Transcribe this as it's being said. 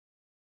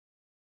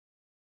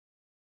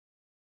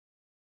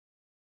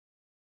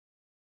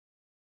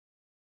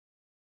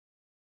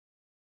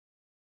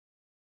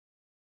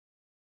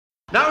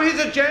Now he's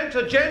a gent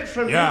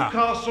from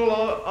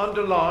Newcastle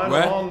under line,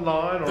 or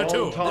online, or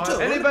on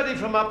time. Anybody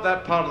from up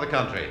that part of the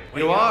country?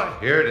 You are?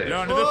 Here it is.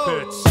 Down to the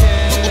pits.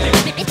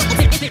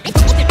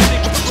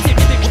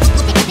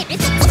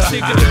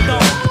 Stig at the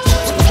dog.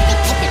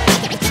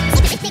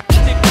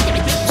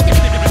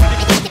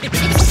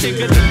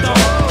 Stig at the dog.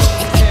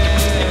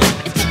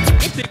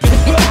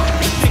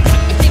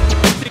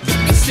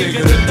 Stig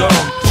at the dog.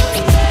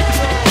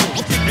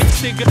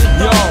 Stig at the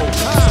dog.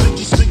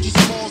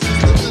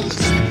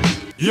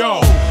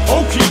 Yo,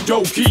 okie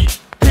dokie,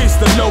 here's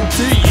the low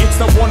D. It's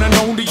the one and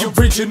only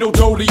original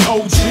Dolly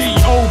OG.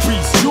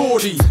 Obese,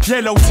 Geordie,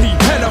 yellow tea,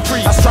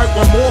 pedigree. I strike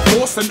with more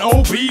force than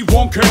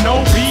Obi-Wan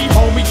Kenobi.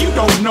 Homie, you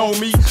don't know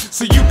me,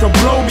 so you can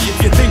blow me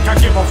if you think I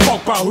give a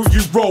fuck about who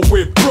you roll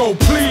with. Bro,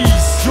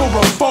 please, you're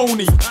a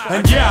phony.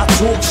 And yeah, I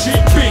talk shit,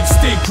 big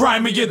stick,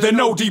 grimier than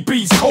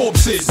ODB's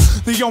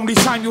corpses. The only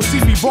time you'll see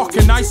me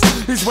rockin' nice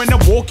is when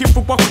I'm walking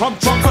through a club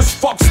drunk as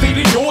fuck,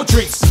 stealing your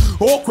drinks.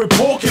 Awkward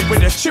porking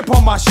with a chip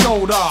on my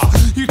shoulder.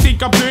 You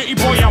think I'm dirty,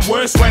 boy, I'm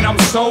worse when I'm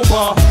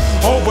sober.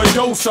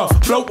 Overdoser,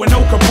 bloke with no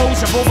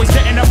composure, always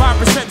getting a bad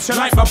reception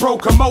like my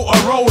broken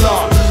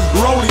Motorola.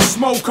 Rolling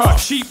smoker,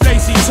 cheap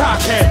lazy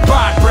tackhead,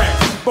 bad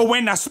breath. But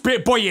when I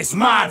spit, boy, it's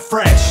mad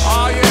fresh.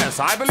 Ah yes,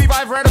 I believe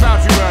I've read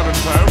about you, urban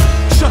folk.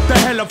 Shut the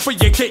hell up before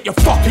you get your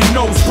fucking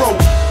nose broke.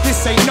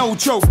 This ain't no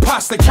joke,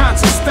 past the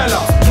cancer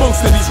stellar.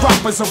 Most of these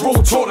rappers are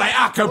all taught like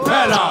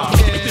acapella.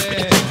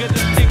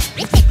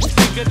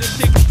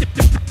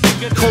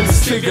 Call me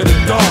Stig at the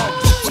dog.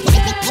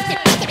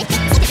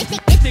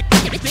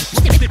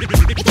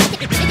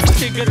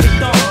 Stig at the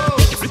dog.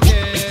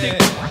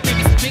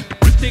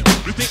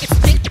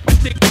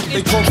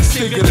 They call me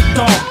Stig at the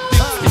dog.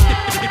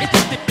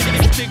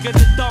 Stig at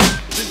the dog.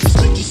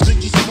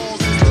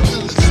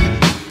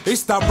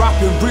 It's that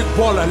rapping brick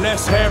waller,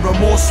 less hair and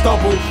more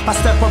stubble. I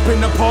step up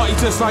in the party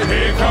just like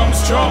here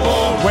comes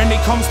trouble. When it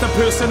comes to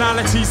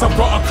personalities, I've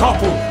got a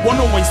couple. One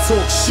always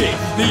talks shit,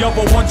 the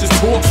other one just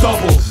talks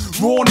double.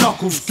 Raw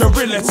knuckles,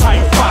 gorilla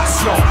type,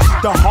 fast slot.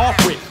 The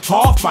half-wit,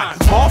 half-man,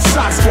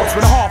 half-Sasquatch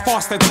with a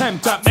half-assed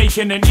attempt at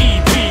making an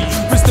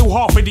EP. But still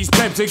half of these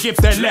plebs to give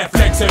their left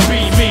leg to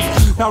be me.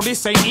 Now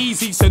this ain't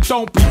easy, so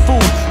don't be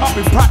fooled. I've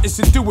been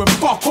practicing doing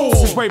fuck all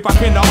since way back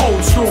in the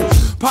old school.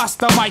 Pass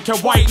the mic and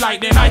white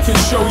light, then I can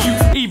show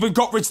you. Even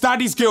got Rich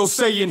Daddy's girls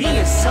saying, he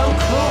is so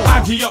cool.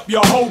 Aggie up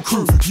your whole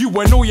crew, you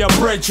and all your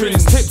brethren.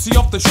 Tipsy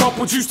off the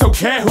trouble juice, don't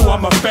care who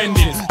I'm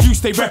offending. You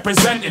stay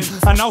representing,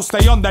 and I'll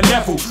stay on the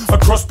level.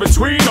 Across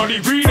between, only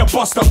read or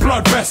bust a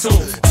blood vessel.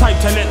 Type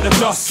to let the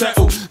dust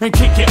settle, and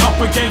kick it up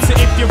against it.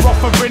 If you're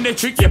offering a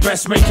trick, you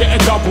best make it a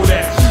double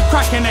there.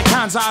 Cracking the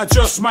cans I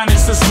just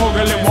managed to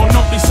smuggle in. While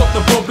not this up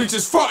the bubbly,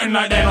 just fronting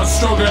like they're not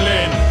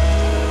struggling.